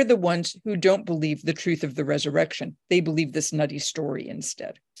 they're the ones who don't believe the truth of the resurrection. They believe this nutty story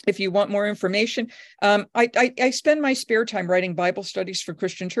instead. If you want more information, I spend my spare time writing Bible studies for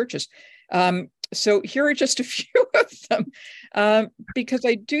Christian churches. So here are just a few of them, because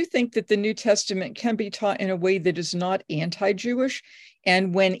I do think that the New Testament can be taught in a way that is not anti-Jewish.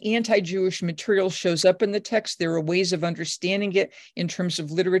 And when anti-Jewish material shows up in the text, there are ways of understanding it in terms of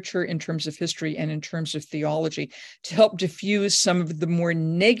literature, in terms of history, and in terms of theology to help diffuse some of the more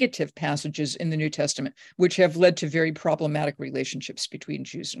negative passages in the New Testament, which have led to very problematic relationships between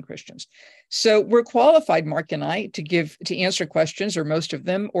Jews and Christians. So we're qualified, Mark and I, to answer questions, or most of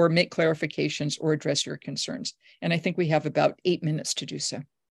them, or make clarifications or address your concerns. And I think we have about 8 minutes to do so.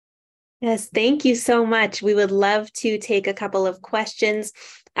 Yes, thank you so much. We would love to take a couple of questions.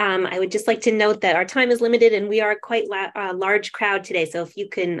 I would just like to note that our time is limited and we are quite a large crowd today. So if you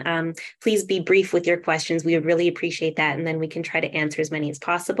can please be brief with your questions, we would really appreciate that. And then we can try to answer as many as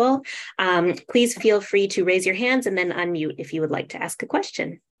possible. Please feel free to raise your hands and then unmute if you would like to ask a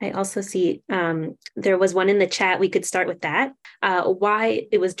question. I also see there was one in the chat. We could start with that. Why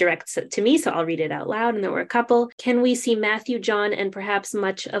it was directed to me, so I'll read it out loud. And there were a couple. Can we see Matthew, John, and perhaps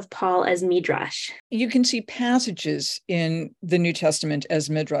much of Paul as midrash? You can see passages in the New Testament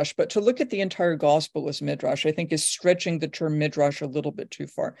as midrash, but to look at the entire gospel as midrash, I think is stretching the term midrash a little bit too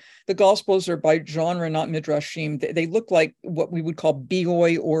far. The gospels are by genre, not midrashim. They look like what we would call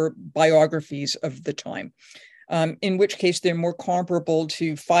bioi, or biographies of the time. In which case they're more comparable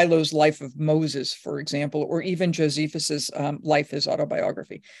to Philo's life of Moses, for example, or even Josephus's life, his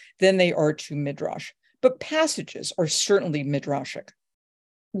autobiography, than they are to midrash. But passages are certainly midrashic.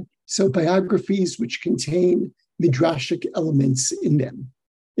 So biographies which contain midrashic elements in them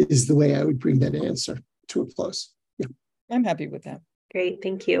is the way I would bring that answer to a close. Yeah, I'm happy with that. Great,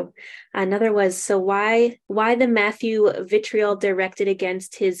 thank you. Another was, so why the Matthew vitriol directed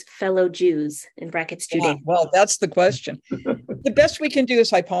against his fellow Jews, in brackets, Judaism? Well, that's the question. The best we can do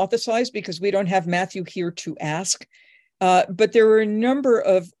is hypothesize, because we don't have Matthew here to ask. But there are a number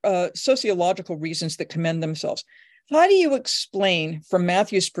of sociological reasons that commend themselves. How do you explain, from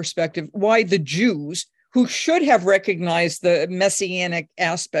Matthew's perspective, why the Jews, who should have recognized the messianic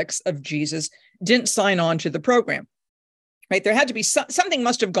aspects of Jesus, didn't sign on to the program? Right? There had to be something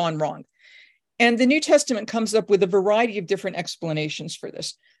must have gone wrong. And the New Testament comes up with a variety of different explanations for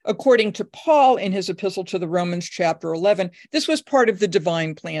this. According to Paul in his epistle to the Romans, chapter 11, this was part of the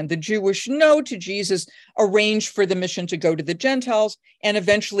divine plan. The Jewish no to Jesus arranged for the mission to go to the Gentiles, and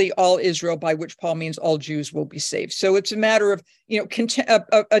eventually all Israel, by which Paul means all Jews, will be saved. So it's a matter of,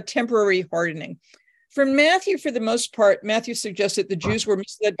 a temporary hardening. For Matthew, for the most part, Matthew suggests that the Jews were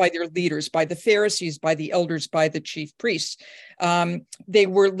misled by their leaders, by the Pharisees, by the elders, by the chief priests. They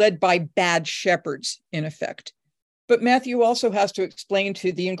were led by bad shepherds, in effect. But Matthew also has to explain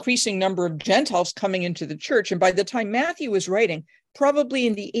to the increasing number of Gentiles coming into the church. And by the time Matthew was writing, probably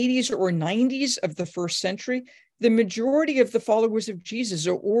in the 80s or 90s of the first century, the majority of the followers of Jesus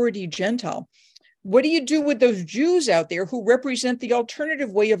are already Gentile. What do you do with those Jews out there who represent the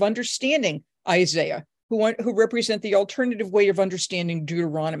alternative way of understanding Isaiah, who represent the alternative way of understanding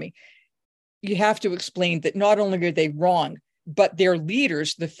Deuteronomy? You have to explain that not only are they wrong, but their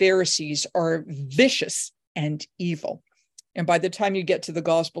leaders, the Pharisees, are vicious and evil. And by the time you get to the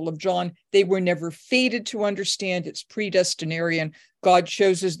Gospel of John, they were never fated to understand. It's predestinarian. God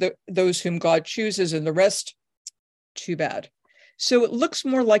chooses those whom God chooses, and the rest, too bad. So it looks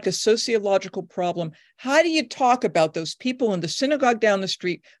more like a sociological problem. How do you talk about those people in the synagogue down the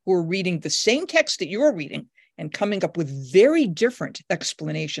street who are reading the same text that you're reading and coming up with very different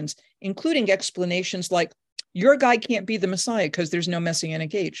explanations, including explanations like, your guy can't be the Messiah because there's no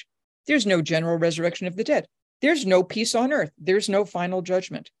messianic age. There's no general resurrection of the dead. There's no peace on earth. There's no final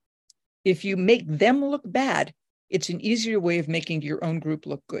judgment. If you make them look bad, it's an easier way of making your own group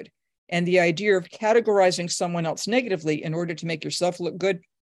look good. And the idea of categorizing someone else negatively in order to make yourself look good,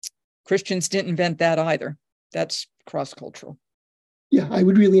 Christians didn't invent that either. That's cross-cultural. Yeah, I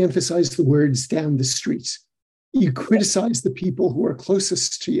would really emphasize the words down the street. You criticize the people who are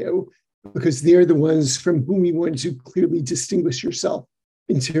closest to you because they're the ones from whom you want to clearly distinguish yourself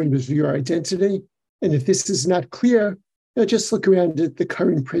in terms of your identity. And if this is not clear, just look around at the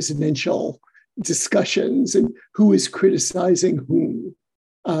current presidential discussions and who is criticizing whom.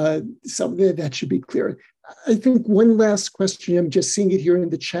 So that should be clear. I think one last question, I'm just seeing it here in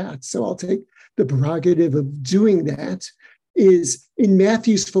the chat, so I'll take the prerogative of doing that. is in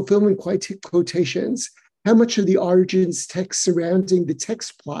Matthew's fulfillment quotations, how much of the origins text surrounding the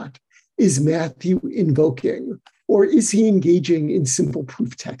text plot is Matthew invoking, or is he engaging in simple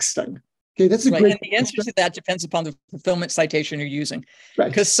proof texting? Okay, that's a great. And the answer to that depends upon the fulfillment citation you're using, right?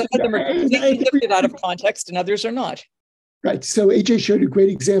 Because some of them are completely lifted out of context, and others are not. Right. So AJ showed a great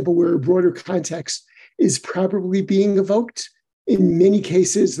example where a broader context is probably being evoked. In many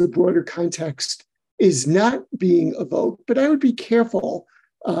cases, the broader context is not being evoked. But I would be careful,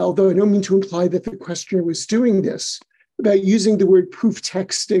 although I don't mean to imply that the questioner was doing this, about using the word proof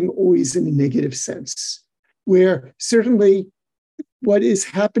texting always in a negative sense, where certainly what is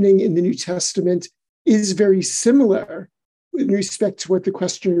happening in the New Testament is very similar in respect to what the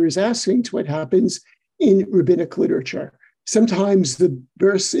questioner is asking to what happens in rabbinic literature. Sometimes the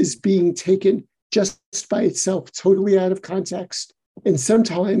verse is being taken just by itself, totally out of context. And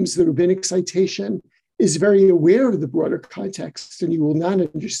sometimes the rabbinic citation is very aware of the broader context, and you will not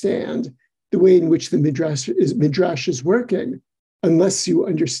understand the way in which the midrash is working unless you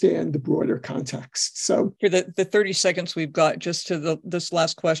understand the broader context. So for the 30 seconds we've got just to this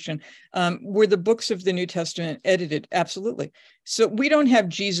last question, were the books of the New Testament edited? Absolutely. So we don't have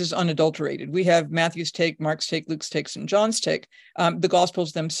Jesus unadulterated. We have Matthew's take, Mark's take, Luke's takes, and John's take. The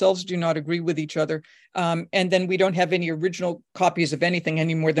Gospels themselves do not agree with each other. And then we don't have any original copies of anything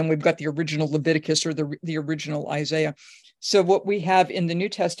any more than we've got the original Leviticus or the original Isaiah. So what we have in the New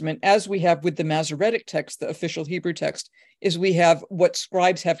Testament, as we have with the Masoretic text, the official Hebrew text, is we have what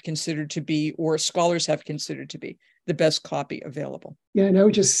scribes have considered to be, or scholars have considered to be, the best copy available. Yeah, and I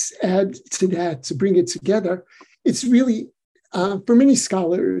would just add to that, to bring it together, it's really, for many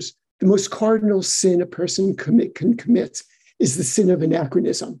scholars, the most cardinal sin a person can commit is the sin of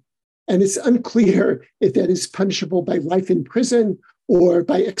anachronism. And it's unclear if that is punishable by life in prison or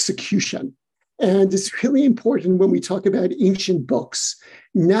by execution. And it's really important when we talk about ancient books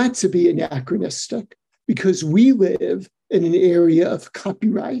not to be anachronistic, because we live in an area of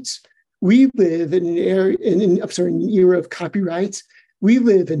copyright. We live in an era of copyright. We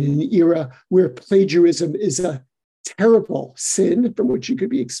live in an era where plagiarism is a terrible sin from which you could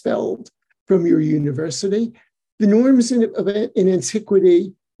be expelled from your university. The norms in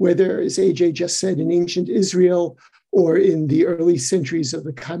antiquity, whether, as AJ just said, in ancient Israel or in the early centuries of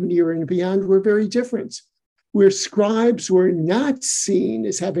the Common Era and beyond, were very different, where scribes were not seen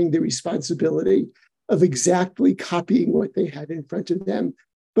as having the responsibility of exactly copying what they had in front of them,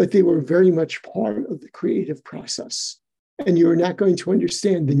 but they were very much part of the creative process. And you're not going to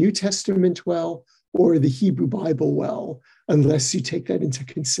understand the New Testament well or the Hebrew Bible well unless you take that into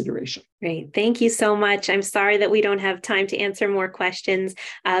consideration. Great. Thank you so much. I'm sorry that we don't have time to answer more questions,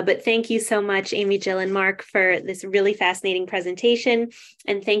 but thank you so much, Amy, Jill, and Mark, for this really fascinating presentation.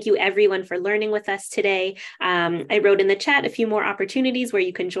 And thank you, everyone, for learning with us today. I wrote in the chat a few more opportunities where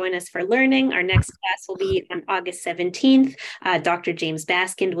you can join us for learning. Our next class will be on August 17th. Dr. James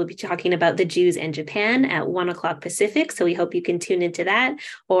Baskind will be talking about the Jews and Japan at 1 o'clock Pacific. So we hope you can tune into that,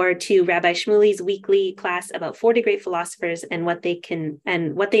 or to Rabbi Shmuly's weekly class about 40 great philosophers and what they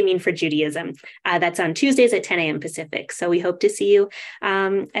mean for Judaism. That's on Tuesdays at 10 a.m. Pacific. So we hope to see you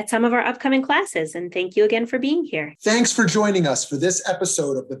at some of our upcoming classes. And thank you again for being here. Thanks for joining us for this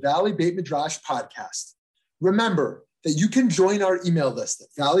episode of the Valley Beit Midrash podcast. Remember that you can join our email list at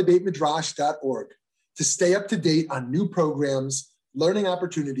valleybeitmidrash.org to stay up to date on new programs, learning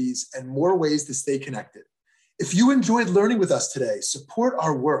opportunities, and more ways to stay connected. If you enjoyed learning with us today, support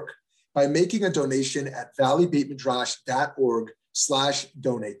our work by making a donation at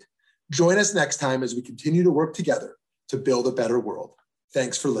valleybeitmidrash.org/donate. Join us next time as we continue to work together to build a better world.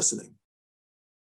 Thanks for listening.